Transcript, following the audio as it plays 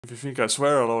If you think I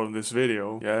swear a lot in this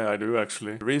video, yeah, I do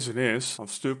actually. The reason is, I'm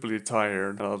stupidly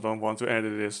tired and I don't want to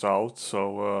edit this out,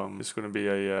 so it's gonna be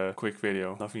a quick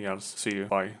video, nothing else. See you,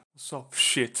 bye. What's up,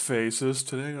 shit faces?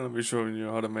 Today I'm gonna be showing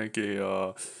you how to make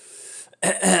a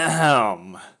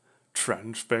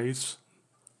trench bass,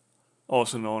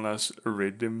 also known as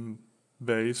rhythm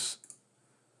bass.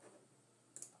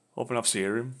 Open up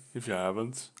Serum if you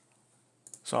haven't.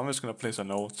 So I'm just gonna place a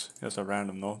note, just a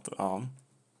random note on.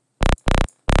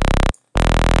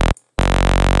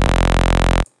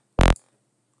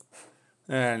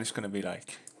 And it's gonna be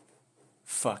like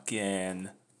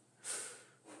fucking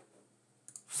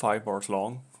 5 bars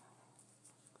long.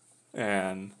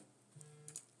 And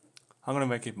I'm gonna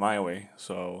make it my way.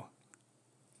 So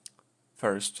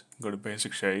first go to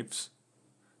basic shapes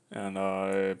and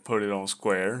I put it on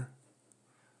square.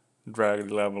 Drag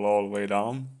the level all the way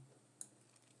down.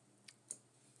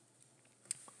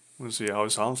 We'll see how it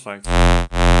sounds like.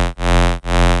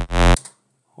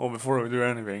 Oh, before we do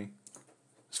anything,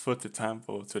 let's put the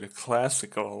tempo to the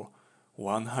classical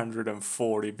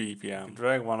 140 BPM.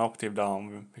 Drag 1 octave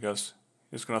down because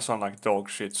it's gonna sound like dog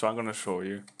shit, so I'm gonna show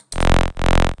you.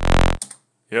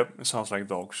 Yep, it sounds like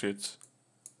dog shit.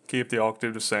 Keep the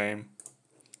octave the same.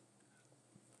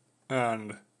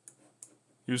 And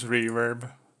use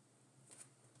reverb.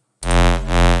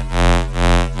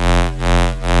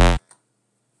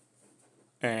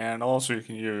 And also you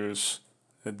can use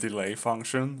the delay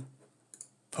function.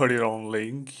 Put it on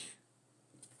link.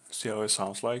 See how it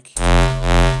sounds like.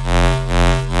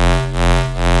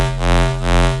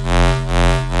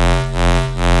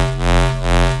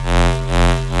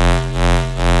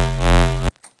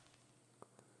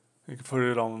 You can put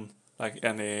it on like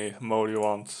any mode you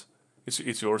want.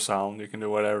 It's your sound, you can do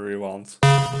whatever you want.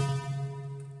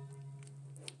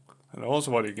 And also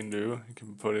what you can do, you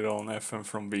can put it on FM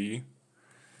from B.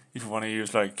 If you want to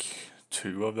use like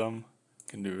 2 of them, you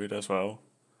can do it as well.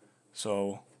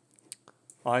 So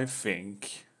I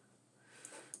think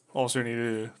also you need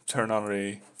to turn on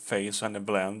the phase and the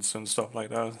blends and stuff like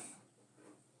that.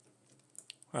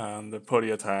 And put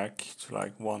the attack to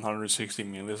like 160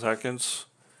 milliseconds.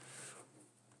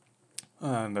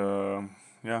 And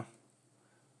yeah.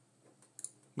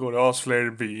 Go to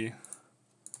oscillator B.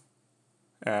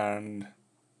 And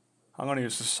I'm gonna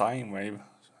use the sine wave.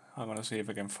 I'm gonna see if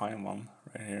I can find one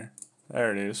right here.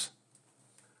 There it is.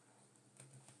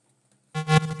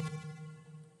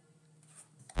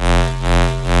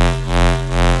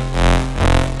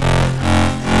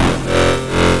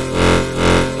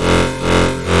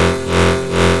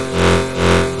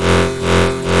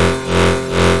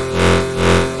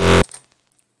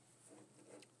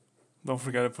 Don't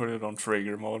forget to put it on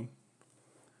trigger mode.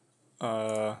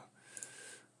 I'm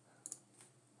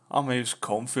gonna use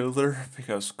comb filter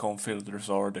because comb filters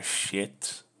are the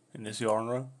shit in this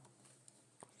genre.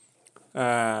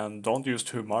 And don't use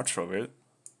too much of it.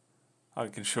 I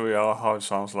can show you how it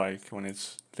sounds like when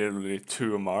it's literally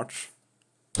too much.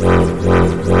 As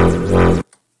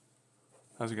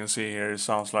you can see here, it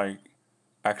sounds like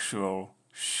actual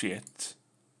shit.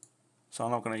 So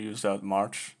I'm not gonna use that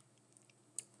much.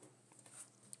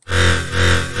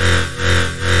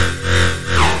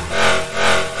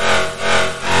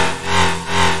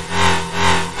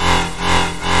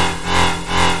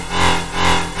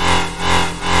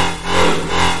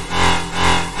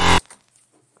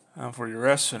 And for the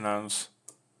resonance,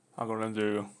 I'm gonna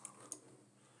do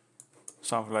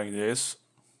something like this.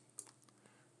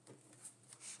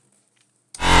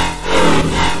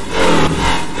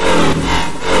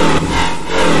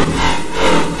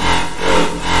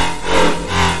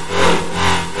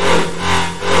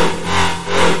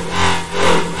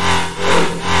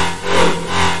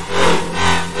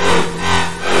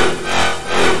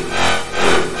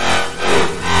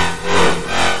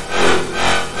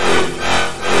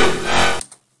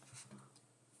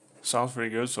 Sounds pretty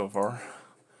good so far.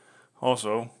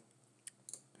 Also,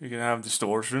 you can have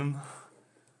distortion.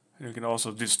 You can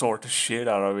also distort the shit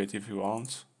out of it if you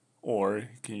want. Or you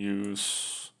can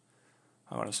use,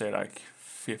 I'm gonna say like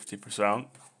 50%.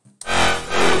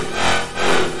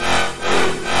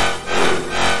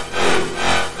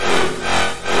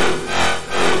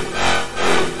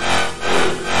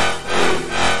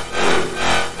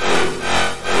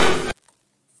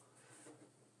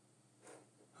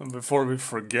 And before we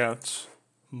forget,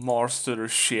 master the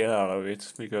shit out of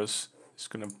it because it's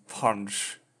gonna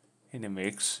punch in the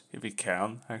mix if it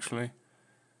can actually.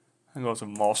 And go to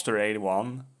master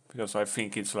 81 because I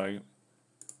think it's like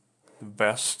the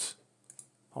best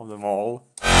of them all.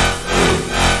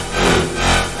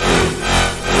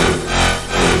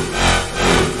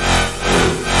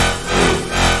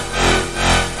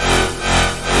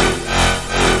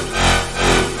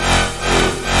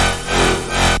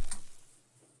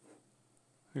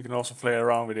 We can also play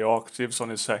around with the octaves on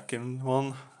the second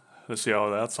one. Let's see how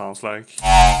that sounds like.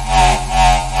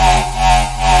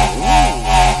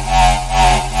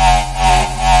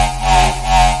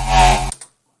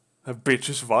 That bitch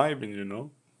is vibing, you know.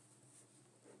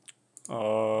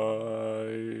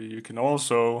 You can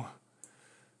also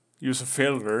use a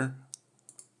filter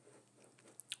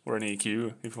or an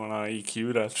EQ if you wanna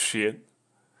EQ that shit.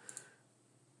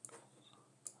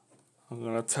 I'm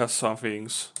gonna test some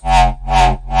things.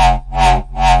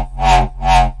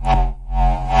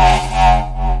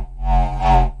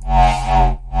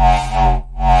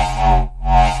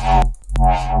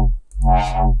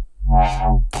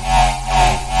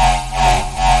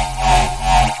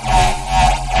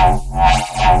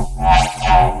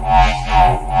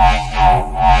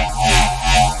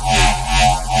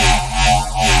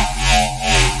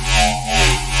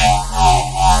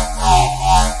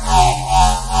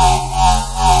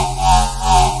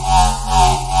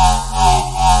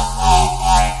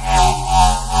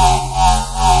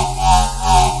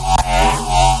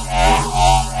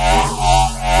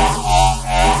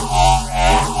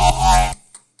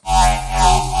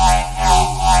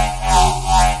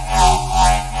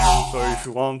 If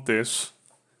you want this,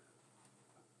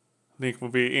 link will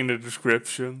be in the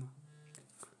description.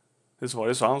 This is what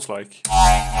it sounds like.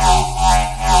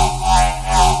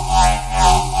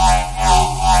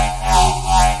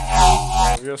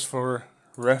 Just for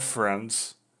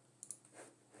reference,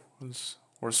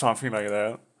 or something like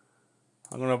that,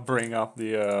 I'm gonna bring up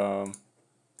the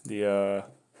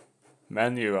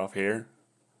menu up here,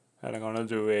 and I'm gonna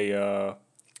do a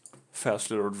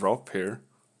fast little drop here.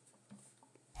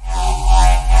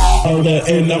 Hold it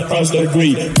in across the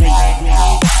green.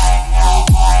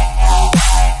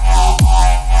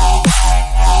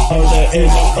 Hold it in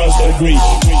across the green.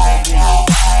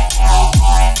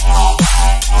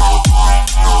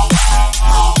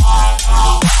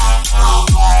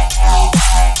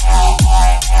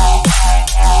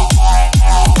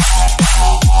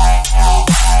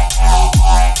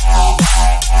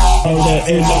 Hold it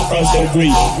in across the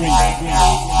green.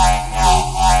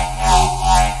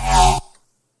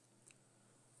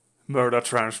 Murder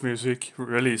Trance Music,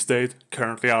 release date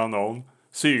currently unknown.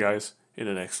 See you guys in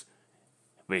the next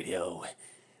video.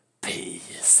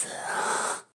 Peace.